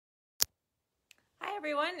Hi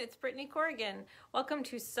everyone, it's Brittany Corrigan. Welcome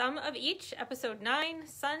to Some of Each, Episode 9,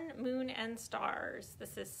 Sun, Moon, and Stars.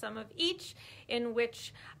 This is Some of Each, in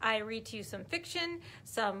which I read to you some fiction,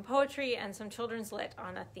 some poetry, and some children's lit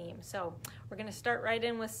on a theme. So we're going to start right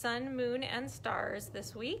in with Sun, Moon, and Stars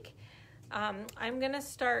this week. I'm going to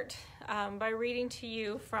start by reading to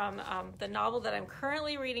you from the novel that I'm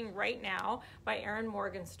currently reading right now by Erin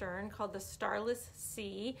Morgenstern called The Starless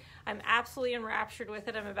Sea. I'm absolutely enraptured with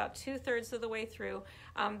it. I'm about 2/3 of the way through.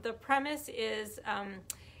 The premise is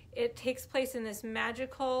it takes place in this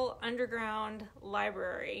magical underground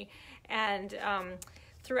library, and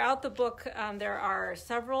throughout the book, there are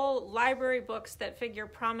several library books that figure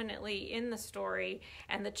prominently in the story,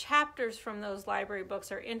 and the chapters from those library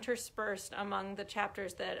books are interspersed among the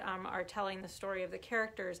chapters that are telling the story of the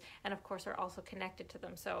characters, and of course are also connected to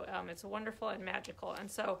them. So it's wonderful and magical.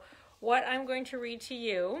 And so what I'm going to read to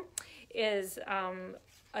you is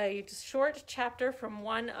a short chapter from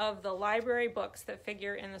one of the library books that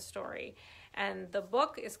figure in the story. And the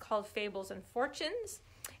book is called Fables and Fortunes.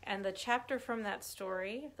 And the chapter from that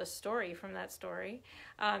story, the story from that story,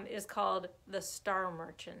 is called The Star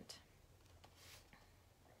Merchant.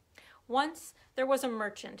 Once there was a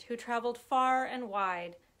merchant who traveled far and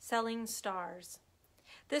wide, selling stars.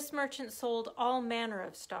 This merchant sold all manner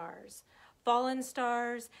of stars, fallen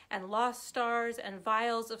stars and lost stars and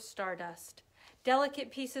vials of stardust,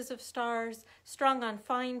 delicate pieces of stars strung on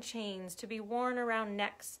fine chains to be worn around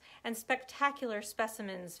necks, and spectacular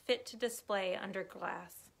specimens fit to display under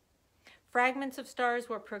glass. Fragments of stars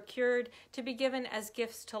were procured to be given as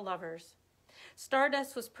gifts to lovers.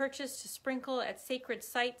 Stardust was purchased to sprinkle at sacred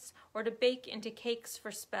sites or to bake into cakes for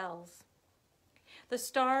spells. The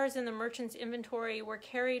stars in the merchant's inventory were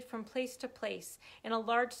carried from place to place in a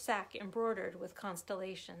large sack embroidered with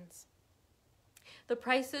constellations. The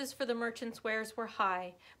prices for the merchant's wares were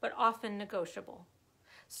high, but often negotiable.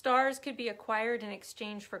 Stars could be acquired in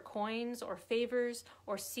exchange for coins or favors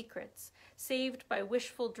or secrets, saved by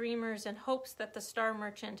wishful dreamers in hopes that the star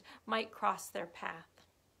merchant might cross their path.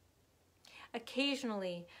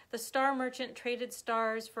 Occasionally, the star merchant traded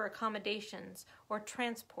stars for accommodations or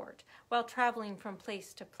transport while traveling from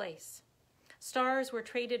place to place. Stars were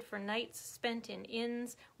traded for nights spent in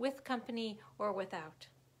inns, with company or without.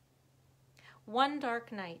 One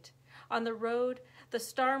dark night, on the road, the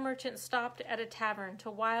star merchant stopped at a tavern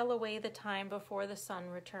to while away the time before the sun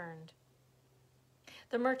returned.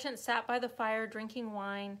 The merchant sat by the fire drinking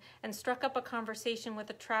wine and struck up a conversation with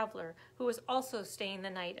a traveler who was also staying the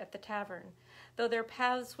night at the tavern, though their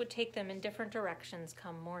paths would take them in different directions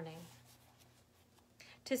come morning.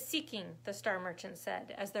 To seeking, the star merchant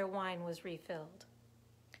said, as their wine was refilled.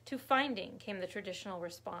 To finding, came the traditional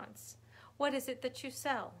response. What is it that you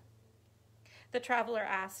sell? The traveler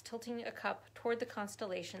asked, tilting a cup toward the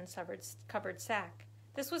constellation-covered sack.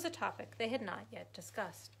 This was a topic they had not yet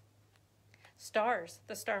discussed. Stars,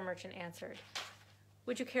 the star merchant answered.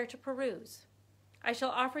 Would you care to peruse? I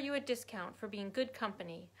shall offer you a discount for being good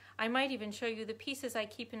company. I might even show you the pieces I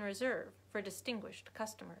keep in reserve for distinguished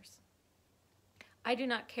customers. I do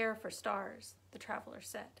not care for stars, the traveler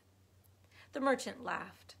said. The merchant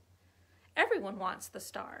laughed. Everyone wants the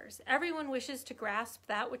stars. Everyone wishes to grasp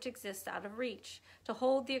that which exists out of reach, to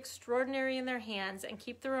hold the extraordinary in their hands and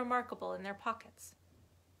keep the remarkable in their pockets.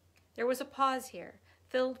 There was a pause here,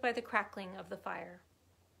 filled by the crackling of the fire.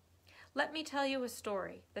 Let me tell you a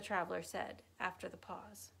story, the traveler said after the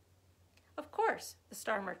pause. Of course, the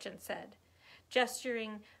star merchant said,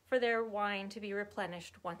 gesturing for their wine to be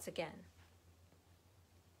replenished once again.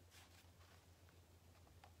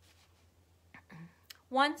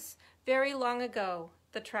 Once, very long ago,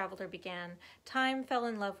 the traveler began, time fell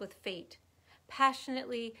in love with fate,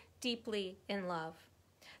 passionately, deeply in love.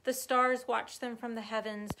 The stars watched them from the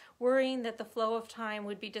heavens, worrying that the flow of time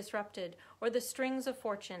would be disrupted or the strings of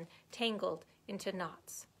fortune tangled into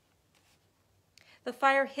knots. The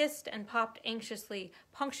fire hissed and popped anxiously,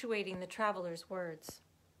 punctuating the traveler's words.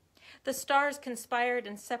 The stars conspired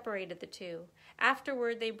and separated the two.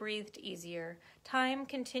 Afterward, they breathed easier. Time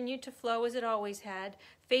continued to flow as it always had.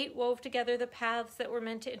 Fate wove together the paths that were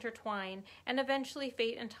meant to intertwine, and eventually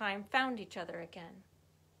fate and time found each other again.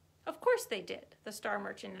 Of course they did, the star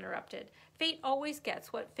merchant interrupted. Fate always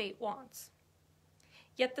gets what fate wants.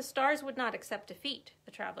 Yet the stars would not accept defeat,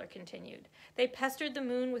 the traveler continued. They pestered the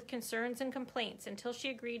moon with concerns and complaints until she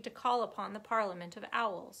agreed to call upon the Parliament of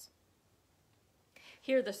Owls.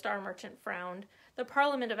 Here the star merchant frowned. The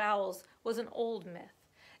Parliament of Owls was an old myth,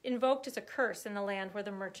 invoked as a curse in the land where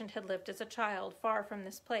the merchant had lived as a child, far from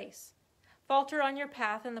this place. Falter on your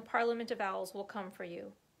path, and the Parliament of Owls will come for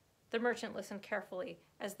you. The merchant listened carefully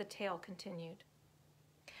as the tale continued.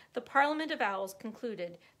 The Parliament of Owls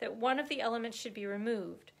concluded that one of the elements should be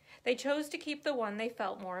removed. They chose to keep the one they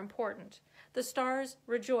felt more important. The stars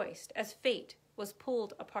rejoiced as fate was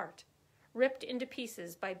pulled apart, ripped into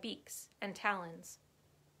pieces by beaks and talons.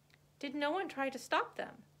 Did no one try to stop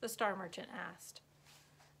them? The star merchant asked.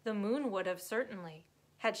 The moon would have, certainly,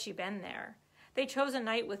 had she been there. They chose a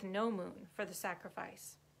night with no moon for the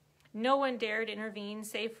sacrifice. No one dared intervene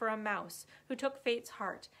save for a mouse who took fate's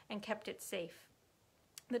heart and kept it safe.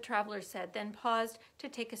 The traveler said, then paused to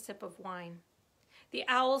take a sip of wine. The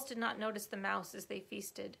owls did not notice the mouse as they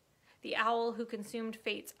feasted. The owl who consumed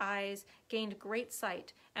fate's eyes gained great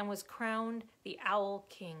sight and was crowned the Owl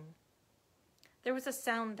King. There was a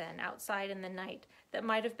sound then outside in the night that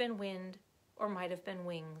might have been wind or might have been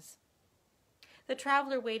wings. The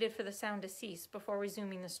traveler waited for the sound to cease before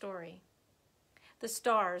resuming the story. The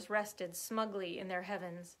stars rested smugly in their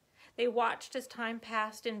heavens. They watched as time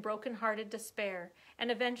passed in broken-hearted despair, and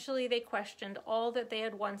eventually they questioned all that they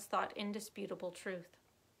had once thought indisputable truth.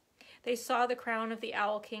 They saw the crown of the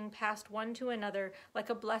Owl King passed one to another like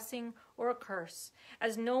a blessing or a curse,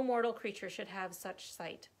 as no mortal creature should have such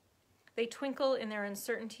sight. They twinkle in their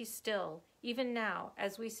uncertainty still, even now,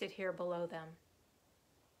 as we sit here below them.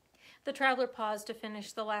 The traveler paused to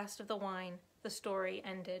finish the last of the wine. The story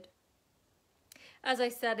ended. As I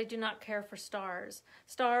said, I do not care for stars.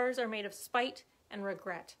 Stars are made of spite and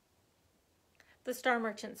regret. The star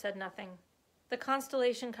merchant said nothing. The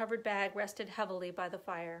constellation-covered bag rested heavily by the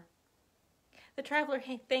fire. The traveler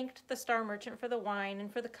thanked the star merchant for the wine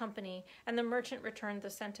and for the company, and the merchant returned the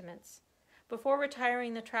sentiments. Before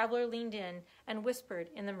retiring, the traveler leaned in and whispered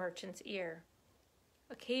in the merchant's ear.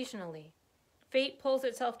 Occasionally, fate pulls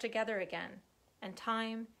itself together again, and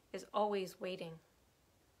time is always waiting.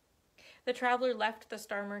 The traveler left the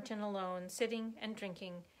star merchant alone, sitting and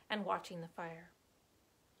drinking and watching the fire.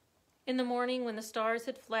 In the morning, when the stars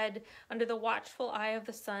had fled under the watchful eye of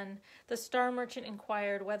the sun, the star merchant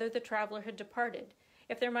inquired whether the traveler had departed,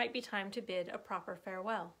 if there might be time to bid a proper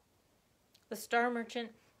farewell. The star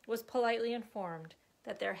merchant was politely informed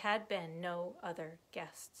that there had been no other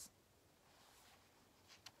guests.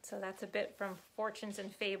 So that's a bit from Fortunes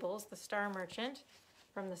and Fables, The Star Merchant,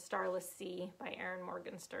 from The Starless Sea by Erin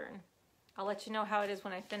Morgenstern. I'll let you know how it is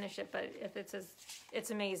when I finish it, but if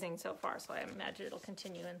it's amazing so far, so I imagine it'll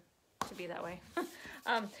continue to be that way. So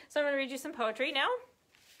I'm going to read you some poetry now.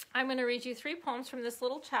 I'm going to read you 3 poems from this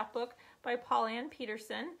little chapbook by Paulann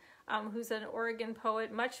Petersen, who's an Oregon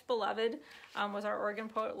poet, much beloved, was our Oregon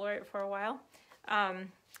Poet Laureate for a while.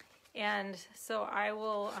 And so I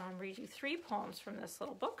will read you 3 poems from this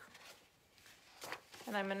little book.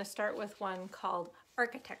 And I'm going to start with one called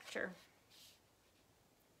Architecture.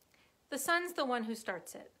 The sun's the one who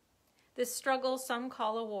starts it. This struggle some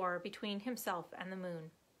call a war between himself and the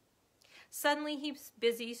moon. Suddenly he's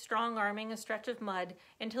busy strong-arming a stretch of mud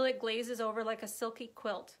until it glazes over like a silky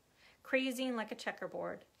quilt, crazing like a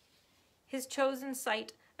checkerboard. His chosen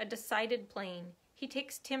site, a decided plain, he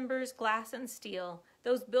takes timbers, glass, and steel,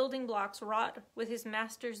 those building blocks wrought with his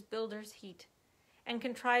master's builder's heat, and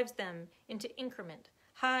contrives them into increment,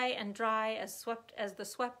 high and dry as the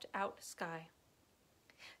swept-out sky.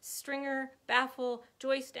 Stringer, baffle,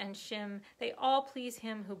 joist, and shim, they all please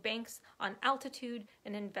him who banks on altitude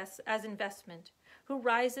and as investment, who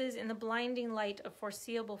rises in the blinding light of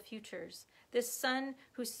foreseeable futures, this sun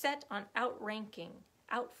who's set on outflanking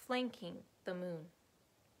the moon.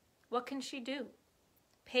 What can she do?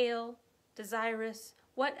 Pale, desirous,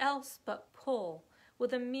 what else but pull,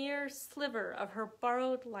 with a mere sliver of her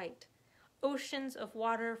borrowed light, oceans of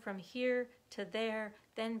water from here to there,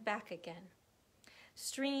 then back again.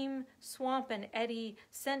 Stream, swamp, and eddy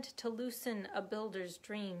sent to loosen a builder's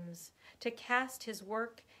dreams, to cast his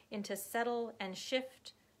work into settle and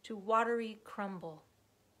shift to watery crumble.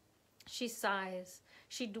 She sighs,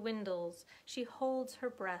 she dwindles, she holds her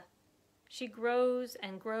breath. She grows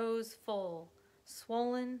and grows full,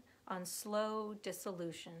 swollen on slow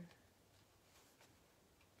dissolution.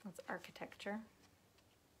 That's Architecture.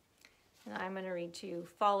 And I'm going to read to you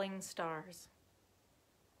Falling Stars.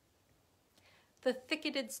 The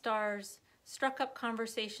thicketed stars struck up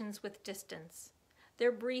conversations with distance,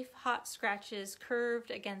 their brief hot scratches curved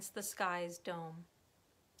against the sky's dome.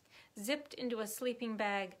 Zipped into a sleeping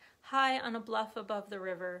bag high on a bluff above the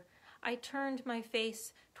river, I turned my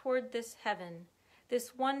face toward this heaven,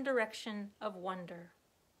 this one direction of wonder.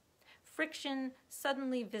 Friction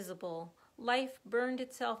suddenly visible, life burned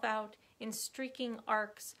itself out in streaking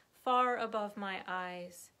arcs far above my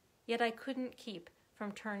eyes, yet I couldn't keep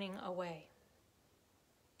from turning away.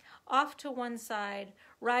 Off to one side,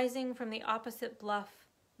 rising from the opposite bluff,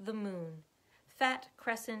 the moon, fat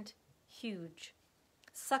crescent, huge.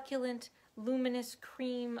 Succulent, luminous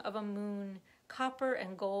cream of a moon, copper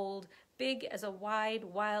and gold, big as a wide,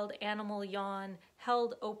 wild animal yawn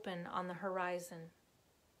held open on the horizon.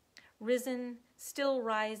 Risen, still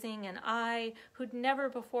rising, and I, who'd never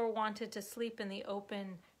before wanted to sleep in the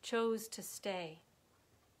open, chose to stay.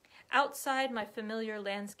 Outside my familiar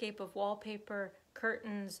landscape of wallpaper,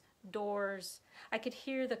 curtains, doors, I could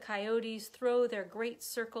hear the coyotes throw their great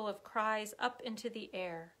circle of cries up into the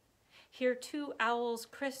air, hear two owls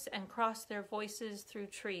criss and cross their voices through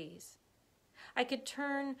trees. I could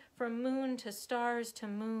turn from moon to stars to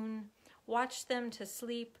moon, watch them to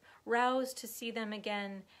sleep, rouse to see them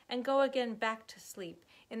again, and go again back to sleep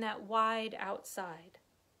in that wide outside.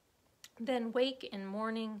 Then wake in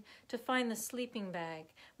morning to find the sleeping bag,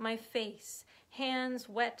 my face, hands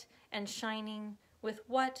wet and shining, with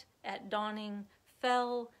what, at dawning,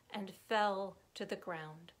 fell and fell to the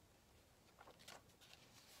ground.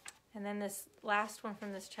 And then this last one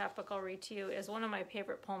from this chapbook I'll read to you is one of my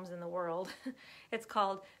favorite poems in the world. It's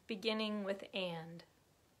called Beginning with And.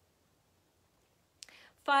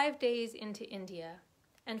 5 days into India,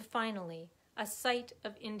 and finally, a sight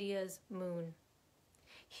of India's moon.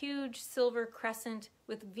 Huge silver crescent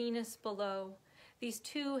with Venus below, these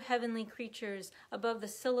two heavenly creatures above the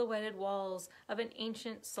silhouetted walls of an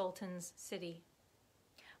ancient sultan's city.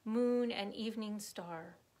 Moon and evening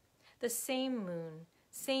star, the same moon,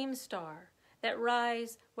 same star, that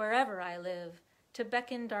rise wherever I live to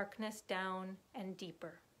beckon darkness down and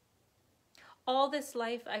deeper. All this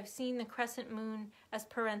life I've seen the crescent moon as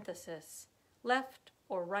parenthesis, left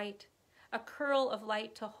or right, a curl of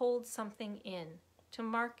light to hold something in, to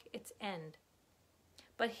mark its end.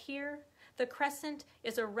 But here, the crescent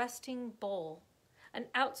is a resting bowl, an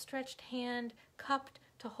outstretched hand cupped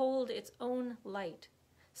to hold its own light,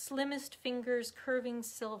 slimmest fingers curving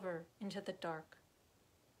silver into the dark.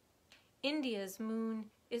 India's moon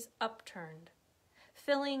is upturned,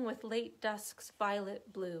 filling with late dusk's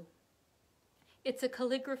violet blue. It's a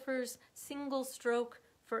calligrapher's single stroke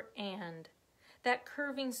for and, that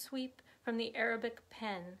curving sweep from the Arabic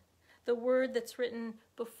pen, the word that's written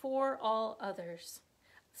before all others,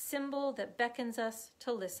 symbol that beckons us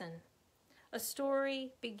to listen. A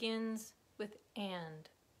story begins with and,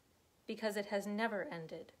 because it has never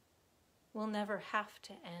ended, will never have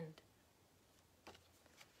to end.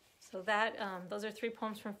 So that those are 3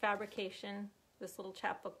 poems from Fabrication, this little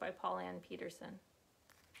chapbook by Paulann Petersen.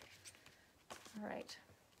 All right,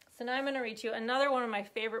 so now I'm going to read you another one of my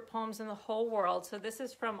favorite poems in the whole world. So this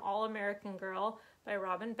is from All American Girl by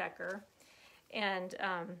Becker. And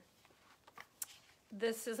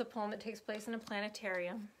this is a poem that takes place in a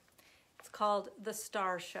planetarium. It's called The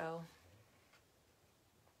Star Show.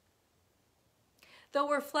 Though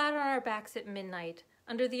we're flat on our backs at midnight,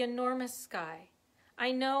 under the enormous sky,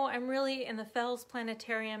 I know I'm really in the Fells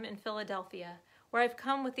Planetarium in Philadelphia, where I've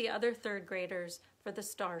come with the other 3rd graders for the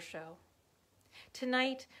Star Show.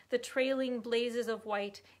 Tonight, the trailing blazes of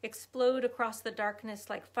white explode across the darkness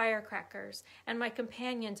like firecrackers, and my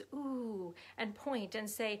companions ooh and point and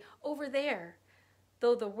say, over there,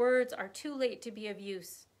 though the words are too late to be of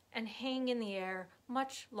use and hang in the air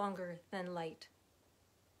much longer than light.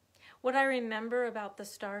 What I remember about the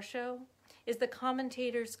Star Show is the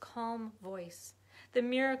commentator's calm voice, the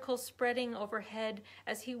miracle spreading overhead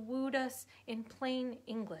as he wooed us in plain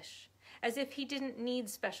English, as if he didn't need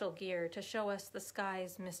special gear to show us the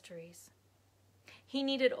sky's mysteries. He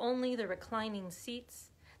needed only the reclining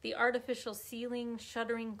seats, the artificial ceiling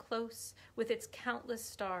shuddering close with its countless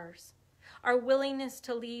stars, our willingness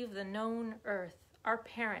to leave the known earth, our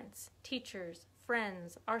parents, teachers,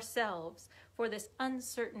 friends, ourselves, for this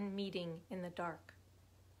uncertain meeting in the dark.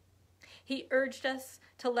 He urged us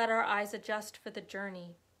to let our eyes adjust for the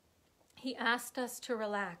journey. He asked us to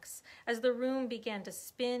relax as the room began to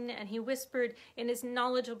spin, and he whispered in his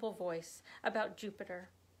knowledgeable voice about Jupiter.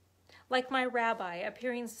 Like my rabbi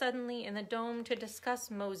appearing suddenly in the dome to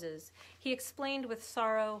discuss Moses, he explained with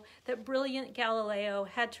sorrow that brilliant Galileo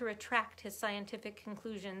had to retract his scientific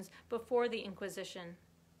conclusions before the Inquisition.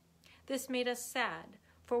 This made us sad,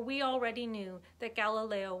 for we already knew that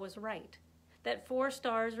Galileo was right, that 4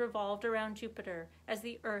 stars revolved around Jupiter as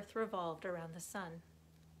the Earth revolved around the sun.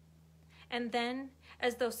 And then,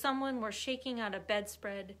 as though someone were shaking out a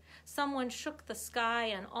bedspread, someone shook the sky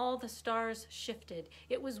and all the stars shifted.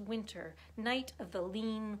 It was winter, night of the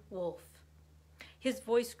lean wolf. His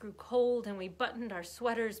voice grew cold and we buttoned our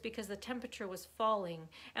sweaters because the temperature was falling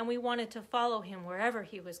and we wanted to follow him wherever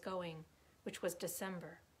he was going, which was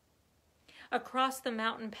December. Across the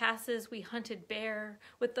mountain passes we hunted bear.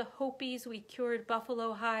 With the Hopis we cured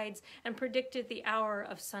buffalo hides and predicted the hour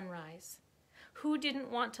of sunrise. Who didn't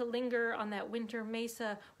want to linger on that winter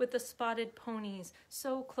mesa with the spotted ponies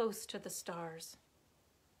so close to the stars?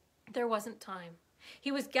 There wasn't time.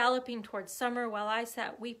 He was galloping toward summer while I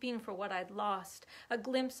sat weeping for what I'd lost, a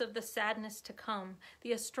glimpse of the sadness to come,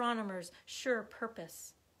 the astronomer's sure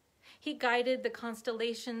purpose. He guided the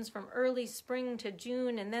constellations from early spring to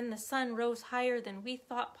June, and then the sun rose higher than we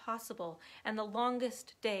thought possible, and the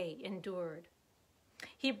longest day endured.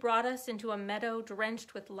 He brought us into a meadow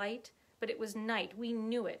drenched with light, but it was night, we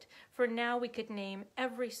knew it, for now we could name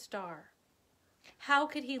every star. How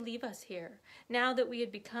could he leave us here, now that we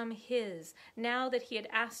had become his, now that he had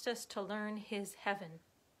asked us to learn his heaven?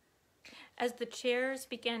 As the chairs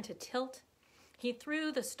began to tilt, he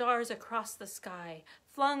threw the stars across the sky,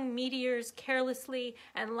 flung meteors carelessly,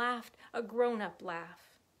 and laughed a grown-up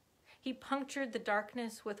laugh. He punctured the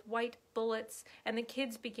darkness with white bullets, and the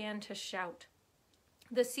kids began to shout.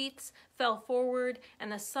 The seats fell forward,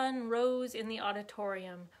 and the sun rose in the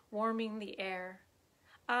auditorium, warming the air.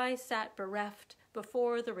 I sat bereft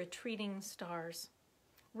before the retreating stars.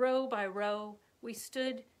 Row by row, we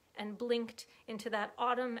stood and blinked into that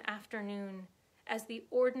autumn afternoon as the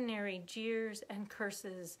ordinary jeers and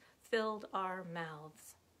curses filled our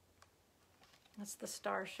mouths. That's The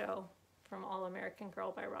Star Show from All American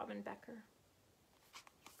Girl by Robin Becker.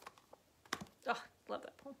 Oh, love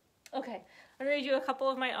that poem. Okay, I'm going to read you a couple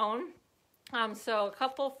of my own. So a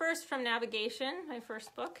couple first from Navigation, my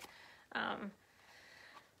first book.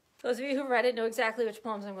 Those of you who've read it know exactly which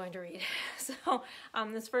poems I'm going to read. So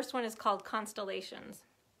this first one is called Constellations.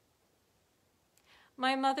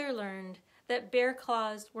 My mother learned that bear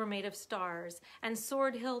claws were made of stars, and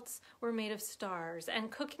sword hilts were made of stars,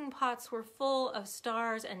 and cooking pots were full of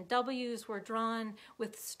stars, and W's were drawn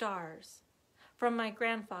with stars. From my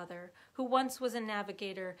grandfather, who once was a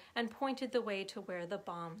navigator and pointed the way to where the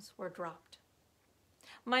bombs were dropped.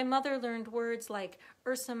 My mother learned words like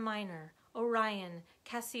Ursa Minor, Orion,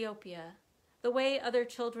 Cassiopeia, the way other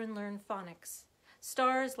children learn phonics,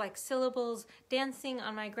 stars like syllables dancing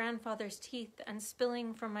on my grandfather's teeth and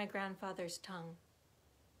spilling from my grandfather's tongue.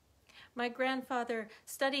 My grandfather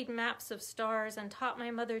studied maps of stars and taught my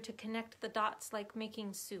mother to connect the dots like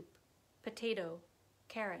making soup, potato,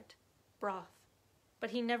 carrot, broth,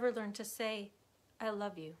 but he never learned to say, I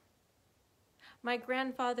love you. My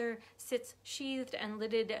grandfather sits sheathed and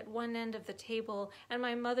lidded at one end of the table, and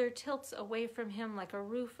my mother tilts away from him like a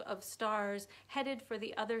roof of stars, headed for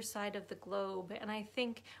the other side of the globe, and I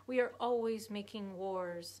think we are always making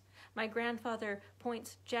wars. My grandfather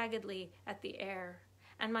points jaggedly at the air,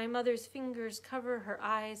 and my mother's fingers cover her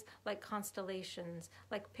eyes like constellations,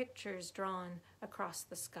 like pictures drawn across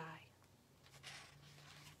the sky.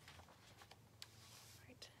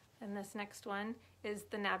 Right. And this next one is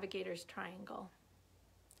The Navigator's Triangle.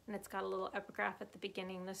 And it's got a little epigraph at the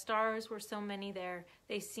beginning. The stars were so many there,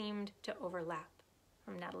 they seemed to overlap.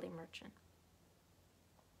 From Natalie Merchant.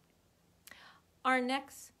 Our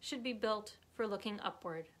necks should be built for looking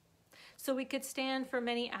upward, so we could stand for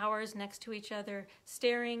many hours next to each other,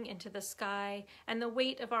 staring into the sky, and the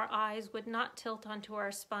weight of our eyes would not tilt onto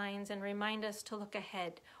our spines and remind us to look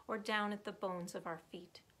ahead or down at the bones of our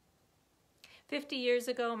feet. 50 years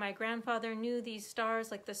ago, my grandfather knew these stars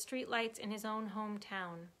like the streetlights in his own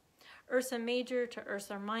hometown. Ursa Major to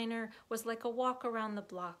Ursa Minor was like a walk around the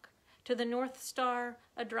block. To the North Star,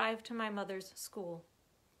 a drive to my mother's school.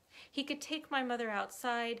 He could take my mother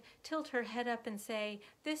outside, tilt her head up and say,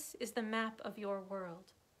 this is the map of your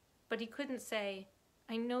world. But he couldn't say,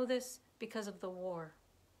 I know this because of the war.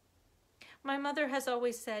 My mother has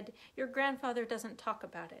always said, your grandfather doesn't talk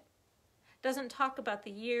about it. Doesn't talk about the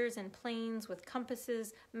years in planes with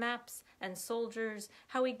compasses, maps, and soldiers,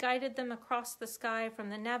 how he guided them across the sky from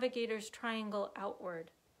the navigator's triangle outward,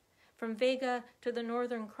 from Vega to the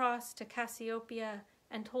Northern Cross to Cassiopeia,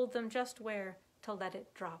 and told them just where to let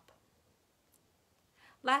it drop.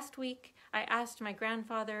 Last week, I asked my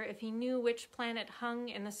grandfather if he knew which planet hung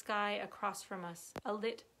in the sky across from us, a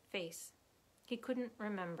lit face. He couldn't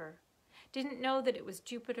remember. Didn't know that it was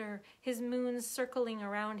Jupiter, his moons circling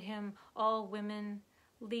around him, all women,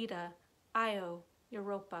 Leda, Io,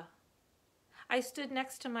 Europa. I stood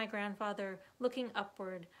next to my grandfather, looking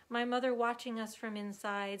upward, my mother watching us from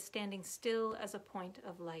inside, standing still as a point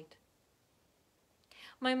of light.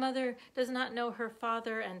 My mother does not know her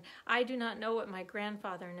father, and I do not know what my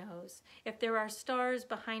grandfather knows. If there are stars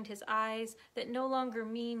behind his eyes that no longer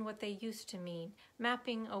mean what they used to mean,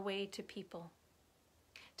 mapping a way to people.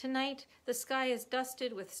 Tonight, the sky is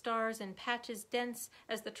dusted with stars in patches dense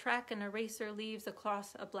as the track an eraser leaves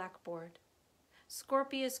across a blackboard.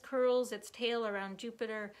 Scorpius curls its tail around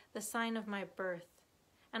Jupiter, the sign of my birth,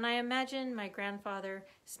 and I imagine my grandfather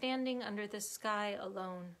standing under the sky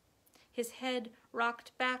alone, his head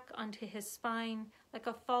rocked back onto his spine like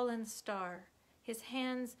a fallen star, his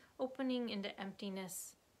hands opening into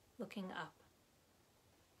emptiness, looking up.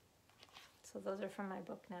 So those are from my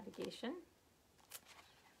book, Navigation.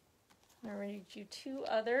 I'm going to read you two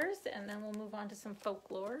others, and then we'll move on to some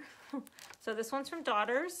folklore. So this one's from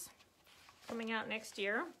Daughters, coming out next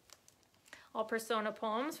year. All persona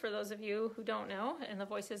poems, for those of you who don't know, in the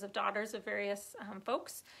voices of daughters of various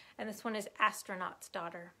folks. And this one is Astronaut's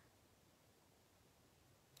Daughter.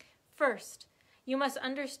 First, you must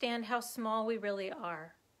understand how small we really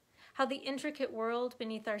are, how the intricate world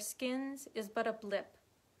beneath our skins is but a blip,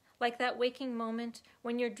 like that waking moment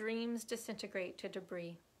when your dreams disintegrate to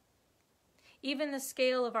debris. Even the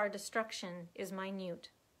scale of our destruction is minute.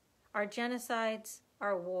 Our genocides,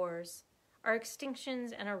 our wars, our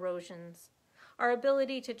extinctions and erosions, our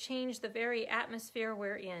ability to change the very atmosphere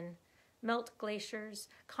we're in, melt glaciers,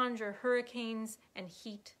 conjure hurricanes and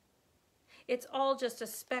heat. It's all just a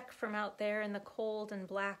speck from out there in the cold and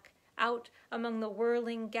black, out among the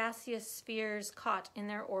whirling gaseous spheres caught in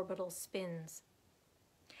their orbital spins.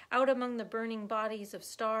 Out among the burning bodies of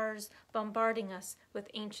stars bombarding us with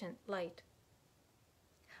ancient light.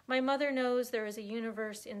 My mother knows there is a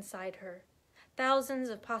universe inside her, thousands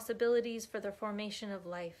of possibilities for the formation of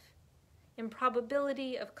life,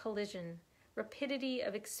 improbability of collision, rapidity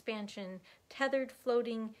of expansion, tethered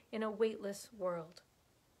floating in a weightless world.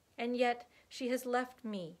 And yet she has left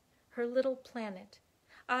me, her little planet,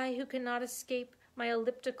 I who cannot escape my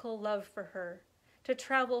elliptical love for her, to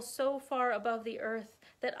travel so far above the earth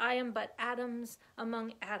that I am but atoms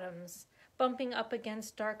among atoms, bumping up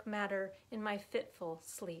against dark matter in my fitful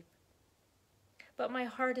sleep. But my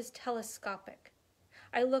heart is telescopic.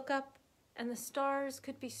 I look up, and the stars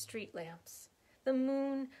could be street lamps, the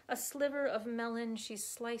moon a sliver of melon she's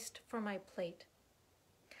sliced for my plate.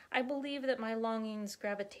 I believe that my longing's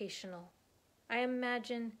gravitational. I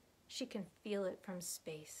imagine she can feel it from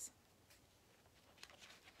space.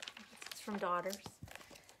 This is from Daughters.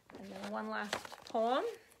 And then one last poem.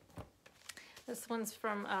 This one's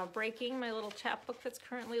from Breaking, my little chapbook that's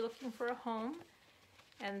currently looking for a home.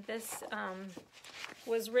 And this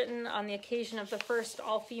was written on the occasion of the first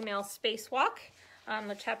all-female spacewalk,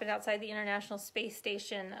 which happened outside the International Space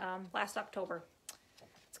Station last October.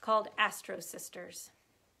 It's called Astro Sisters.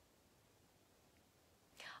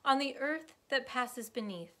 On the earth that passes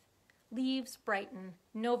beneath, leaves brighten,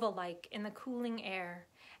 nova-like in the cooling air,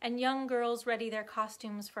 and young girls ready their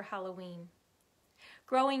costumes for Halloween.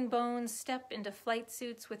 Growing bones step into flight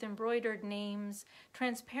suits with embroidered names.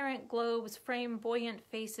 Transparent globes frame buoyant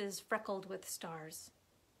faces freckled with stars.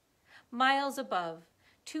 Miles above,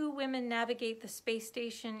 two women navigate the space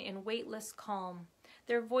station in weightless calm,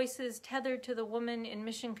 their voices tethered to the woman in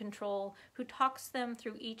mission control who talks them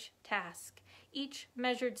through each task, each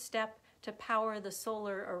measured step to power the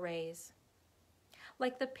solar arrays.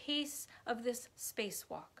 Like the pace of this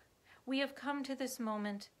spacewalk, we have come to this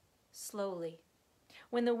moment slowly,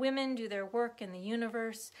 when the women do their work in the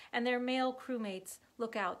universe and their male crewmates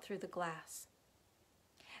look out through the glass.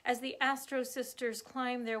 As the Astro Sisters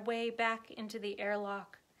climb their way back into the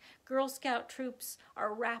airlock, Girl Scout troops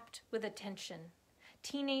are rapt with attention.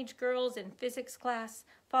 Teenage girls in physics class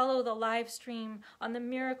follow the live stream on the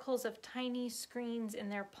miracles of tiny screens in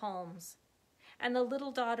their palms. And the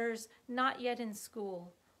little daughters, not yet in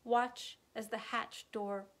school, watch as the hatch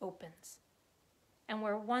door opens. And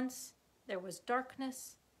where once there was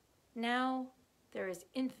darkness, now there is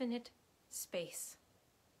infinite space.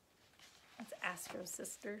 That's Astro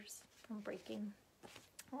Sisters from Breaking.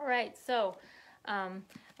 All right, so I'm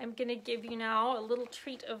going to give you now a little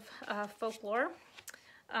treat of folklore.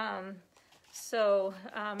 So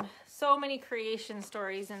many creation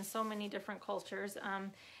stories in so many different cultures.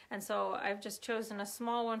 And so I've just chosen a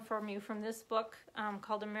small one for you from this book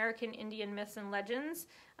called American Indian Myths and Legends,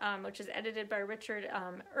 which is edited by Richard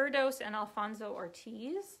Erdoes and Alfonso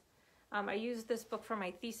Ortiz. I used this book for my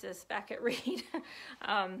thesis back at Reed.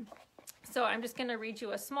 So I'm just going to read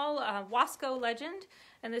you a small Wasco legend,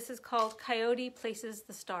 and this is called Coyote Places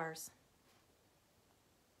the Stars.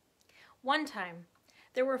 One time,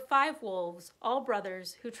 there were 5 wolves, all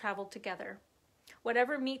brothers, who traveled together.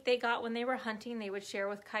 Whatever meat they got when they were hunting, they would share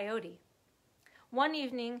with Coyote. One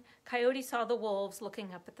evening, Coyote saw the wolves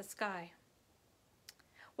looking up at the sky.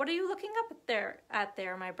 "What are you looking up at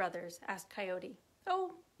there, my brothers?" asked Coyote.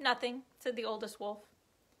 "Oh, nothing," said the oldest wolf.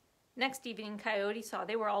 Next evening, Coyote saw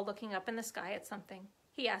they were all looking up in the sky at something.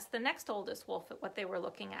 He asked the next oldest wolf what they were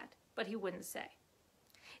looking at, but he wouldn't say.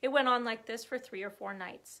 It went on like this for 3 or 4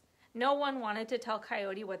 nights. No one wanted to tell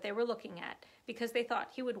Coyote what they were looking at because they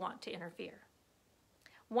thought he would want to interfere.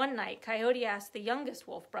 One night, Coyote asked the youngest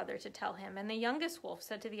wolf brother to tell him, and the youngest wolf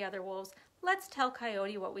said to the other wolves, "Let's tell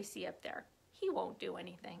Coyote what we see up there. He won't do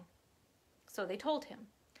anything." So they told him,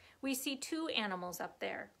 "We see 2 animals up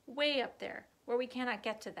there, way up there, where we cannot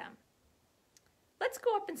get to them." "Let's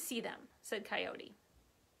go up and see them," said Coyote.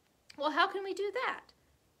 "Well, how can we do that?"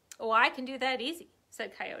 "Oh, I can do that easy,"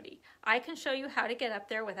 said Coyote. "I can show you how to get up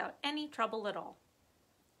there without any trouble at all."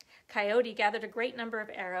 Coyote gathered a great number of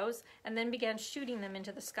arrows and then began shooting them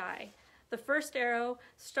into the sky. The first arrow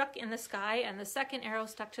struck in the sky, and the second arrow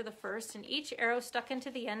stuck to the first, and each arrow stuck into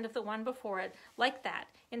the end of the one before it, like that,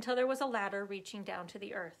 until there was a ladder reaching down to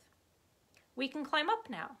the earth. "We can climb up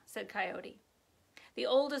now," said Coyote. The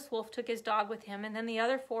oldest wolf took his dog with him, and then the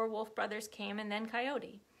other 4 wolf brothers came, and then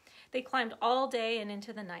Coyote. They climbed all day and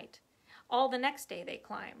into the night. All the next day they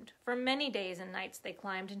climbed. For many days and nights they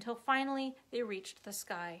climbed, until finally they reached the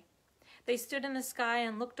sky. They stood in the sky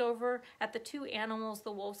and looked over at the 2 animals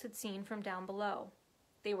the wolves had seen from down below.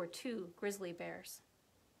 They were 2 grizzly bears.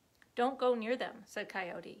 "Don't go near them," said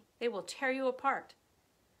Coyote. "They will tear you apart."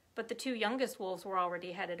 But the 2 youngest wolves were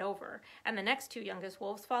already headed over, and the next 2 youngest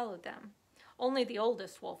wolves followed them. Only the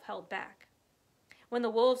oldest wolf held back. When the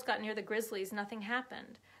wolves got near the grizzlies, nothing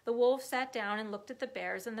happened. The wolves sat down and looked at the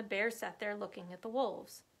bears, and the bears sat there looking at the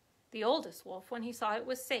wolves. The oldest wolf, when he saw it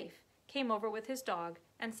was safe, came over with his dog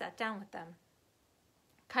and sat down with them.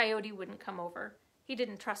 Coyote wouldn't come over. He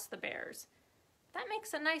didn't trust the bears. "That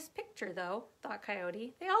makes a nice picture, though," thought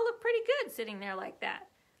Coyote. "They all look pretty good sitting there like that.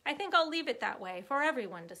 I think I'll leave it that way for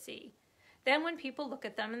everyone to see. Then when people look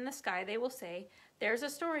at them in the sky, they will say, 'There's a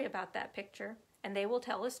story about that picture,' and they will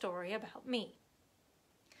tell a story about me."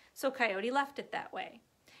 So Coyote left it that way.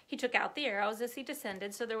 He took out the arrows as he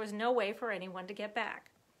descended, so there was no way for anyone to get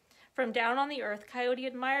back. From down on the earth, Coyote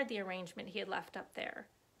admired the arrangement he had left up there.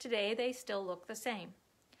 Today, they still look the same.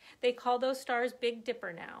 They call those stars Big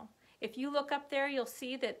Dipper now. If you look up there, you'll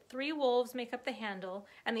see that 3 wolves make up the handle,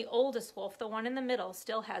 and the oldest wolf, the one in the middle,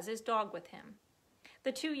 still has his dog with him.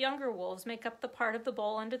 The 2 younger wolves make up the part of the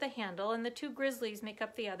bowl under the handle, and the 2 grizzlies make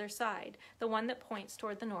up the other side, the one that points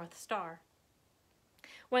toward the North Star.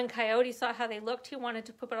 When Coyote saw how they looked, he wanted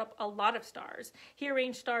to put up a lot of stars. He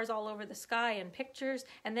arranged stars all over the sky in pictures,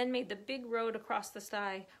 and then made the big road across the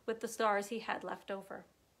sky with the stars he had left over.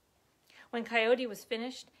 When Coyote was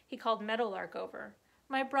finished, he called Meadowlark over.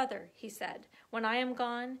 "My brother," he said, "when I am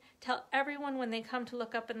gone, tell everyone when they come to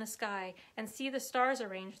look up in the sky and see the stars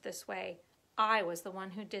arranged this way, I was the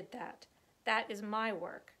one who did that. That is my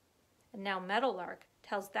work." And now Meadowlark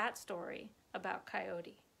tells that story about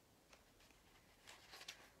Coyote.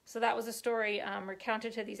 So that was a story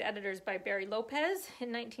recounted to these editors by Barry Lopez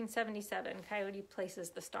in 1977. Coyote Places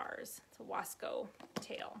the Stars. It's a Wasco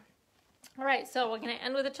tale. All right, so we're going to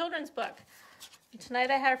end with a children's book.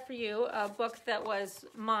 Tonight I have for you a book that was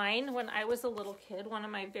mine when I was a little kid, one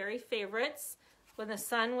of my very favorites, When the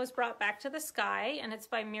Sun Was Brought Back to the Sky, and it's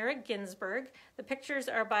by Mirra Ginsburg. The pictures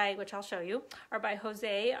are by, which I'll show you, are by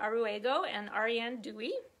Jose Aruego and Ariane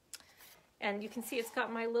Dewey. And you can see it's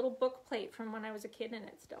got my little book plate from when I was a kid in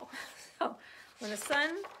it still. So,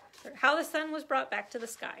 How the Sun Was Brought Back to the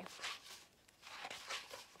Sky.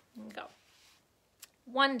 Here we go.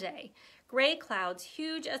 One day, gray clouds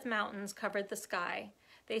huge as mountains covered the sky.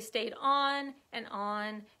 They stayed on and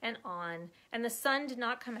on and on, and the sun did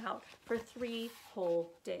not come out for 3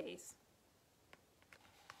 whole days.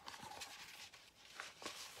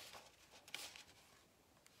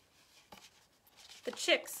 The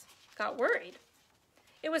chicks got worried.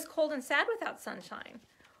 It was cold and sad without sunshine.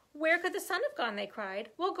 "Where could the sun have gone?" they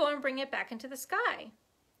cried. "We'll go and bring it back into the sky."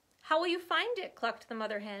 "How will you find it?" clucked the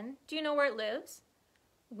mother hen. "Do you know where it lives?"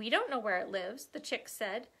 "We don't know where it lives," the chicks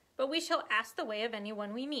said, "but we shall ask the way of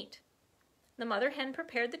anyone we meet." The mother hen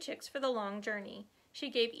prepared the chicks for the long journey. She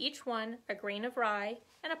gave each one a grain of rye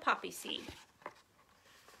and a poppy seed.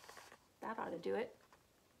 That ought to do it.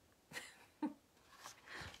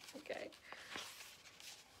 Okay.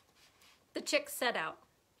 The chicks set out.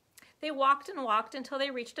 They walked and walked until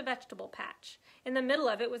they reached a vegetable patch. In the middle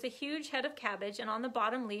of it was a huge head of cabbage, and on the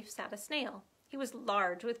bottom leaf sat a snail. He was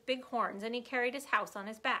large, with big horns, and he carried his house on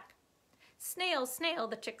his back. "Snail, snail,"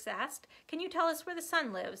 the chicks asked, "can you tell us where the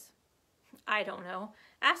sun lives?" "I don't know.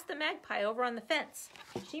 Ask the magpie over on the fence.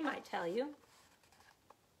 She might tell you."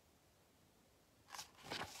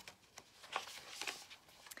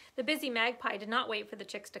 The busy magpie did not wait for the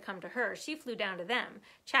chicks to come to her. She flew down to them,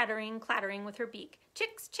 chattering, clattering with her beak.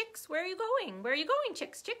 "Chicks, chicks, where are you going? Where are you going,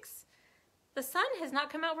 chicks, chicks?" "The sun has not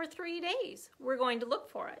come out for 3 days. We're going to look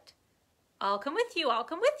for it." "I'll come with you, I'll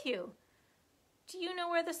come with you." Do you know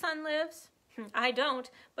where the sun lives? I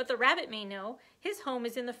don't, but the rabbit may know. His home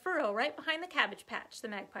is in the furrow right behind the cabbage patch, the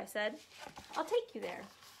magpie said. I'll take you there.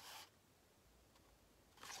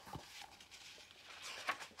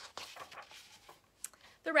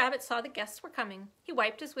 The rabbit saw the guests were coming. He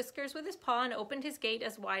wiped his whiskers with his paw and opened his gate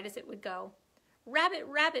as wide as it would go. Rabbit,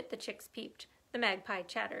 rabbit, the chicks peeped. The magpie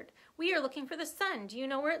chattered. We are looking for the sun. Do you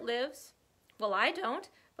know where it lives? Well, I don't,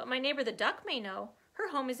 but my neighbor the duck may know. Her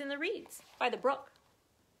home is in the reeds, by the brook.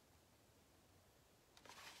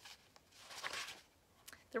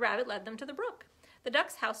 The rabbit led them to the brook. The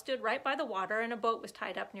duck's house stood right by the water and a boat was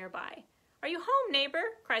tied up nearby. Are you home, neighbor?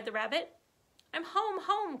 Cried the rabbit. I'm home,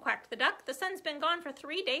 home, quacked the duck. The sun's been gone for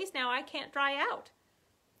 3 days now. I can't dry out.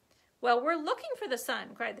 Well, we're looking for the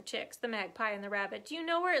sun, cried the chicks, the magpie and the rabbit. Do you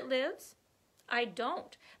know where it lives? I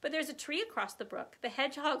don't, but there's a tree across the brook. The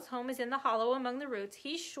hedgehog's home is in the hollow among the roots.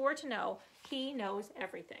 He's sure to know. He knows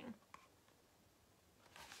everything.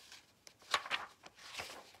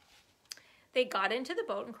 They got into the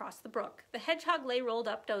boat and crossed the brook. The hedgehog lay rolled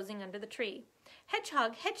up, dozing under the tree.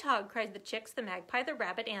 Hedgehog, hedgehog, cried the chicks, the magpie, the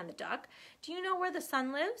rabbit, and the duck. Do you know where the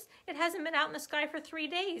sun lives? It hasn't been out in the sky for 3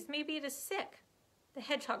 days. Maybe it is sick. The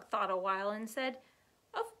hedgehog thought a while and said,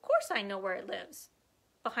 Of course I know where it lives.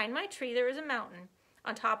 Behind my tree there is a mountain.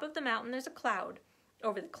 On top of the mountain there's a cloud.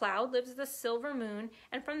 Over the cloud lives the silver moon,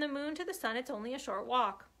 and from the moon to the sun it's only a short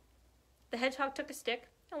walk. The hedgehog took a stick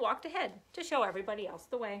and walked ahead to show everybody else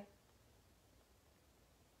the way.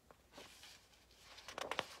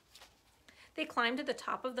 They climbed to the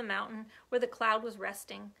top of the mountain where the cloud was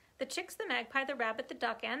resting. The chicks, the magpie, the rabbit, the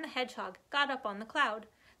duck, and the hedgehog got up on the cloud.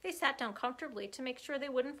 They sat down comfortably to make sure they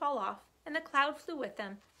wouldn't fall off, and the cloud flew with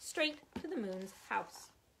them straight to the moon's house.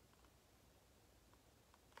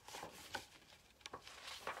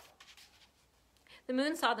 The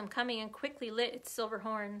moon saw them coming and quickly lit its silver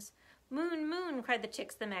horns. Moon, moon, cried the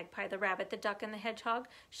chicks, the magpie, the rabbit, the duck, and the hedgehog.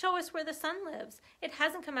 Show us where the sun lives. It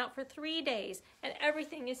hasn't come out for 3 days, and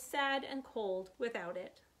everything is sad and cold without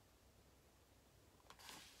it.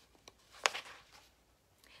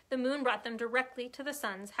 The moon brought them directly to the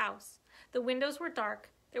sun's house. The windows were dark.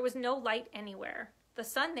 There was no light anywhere. The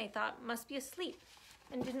sun, they thought, must be asleep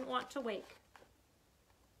and didn't want to wake.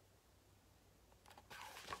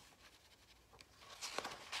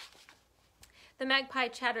 The magpie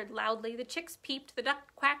chattered loudly, the chicks peeped, the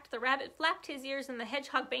duck quacked, the rabbit flapped his ears, and the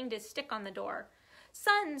hedgehog banged his stick on the door.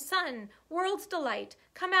 Sun, sun, world's delight,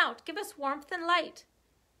 come out, give us warmth and light.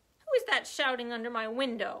 Who is that shouting under my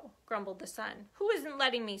window? Grumbled the sun. Who isn't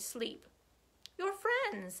letting me sleep? Your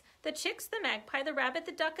friends, the chicks, the magpie, the rabbit,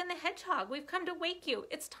 the duck, and the hedgehog. We've come to wake you.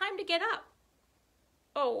 It's time to get up.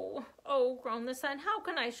 Oh, oh, groaned the sun, how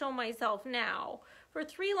can I show myself now? For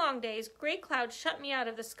 3 long days, gray clouds shut me out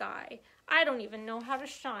of the sky. I don't even know how to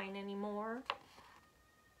shine anymore.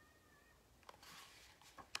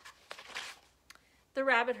 The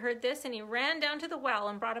rabbit heard this, and he ran down to the well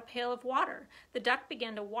and brought a pail of water. The duck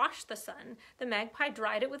began to wash the sun. The magpie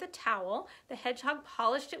dried it with a towel. The hedgehog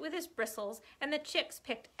polished it with his bristles, and the chicks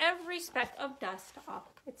picked every speck of dust off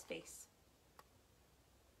its face.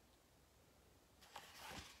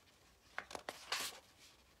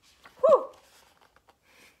 Whew!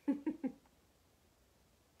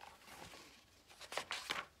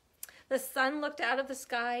 The sun looked out of the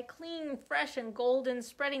sky, clean, fresh, and golden,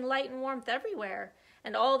 spreading light and warmth everywhere,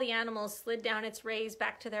 and all the animals slid down its rays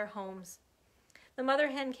back to their homes. The mother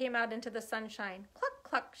hen came out into the sunshine. Cluck,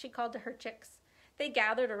 cluck, she called to her chicks. They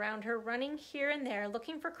gathered around her, running here and there,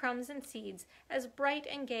 looking for crumbs and seeds, as bright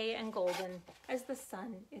and gay and golden as the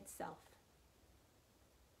sun itself.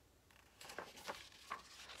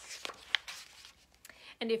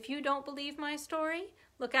 And if you don't believe my story,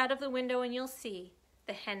 look out of the window and you'll see.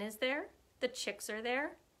 The hen is there, the chicks are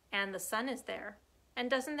there, and the sun is there. And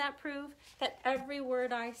doesn't that prove that every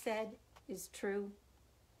word I said is true?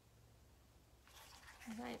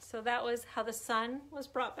 All right, so that was How the Sun Was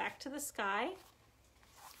Brought Back to the Sky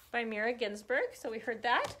by Mirra Ginsburg. So we heard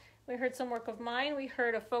that. We heard some work of mine. We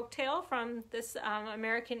heard a folktale from this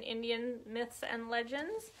American Indian Myths and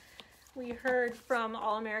Legends. We heard from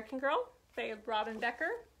All American Girl by Robin Becker,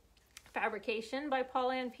 Fabrication by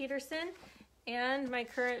Paulann Petersen, and my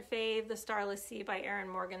current fave, The Starless Sea by Erin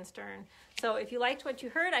Morgenstern. So if you liked what you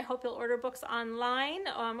heard, I hope you'll order books online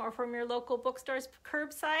or from your local bookstores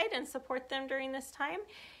curbside and support them during this time.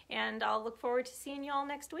 And I'll look forward to seeing you all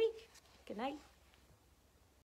next week. Good night.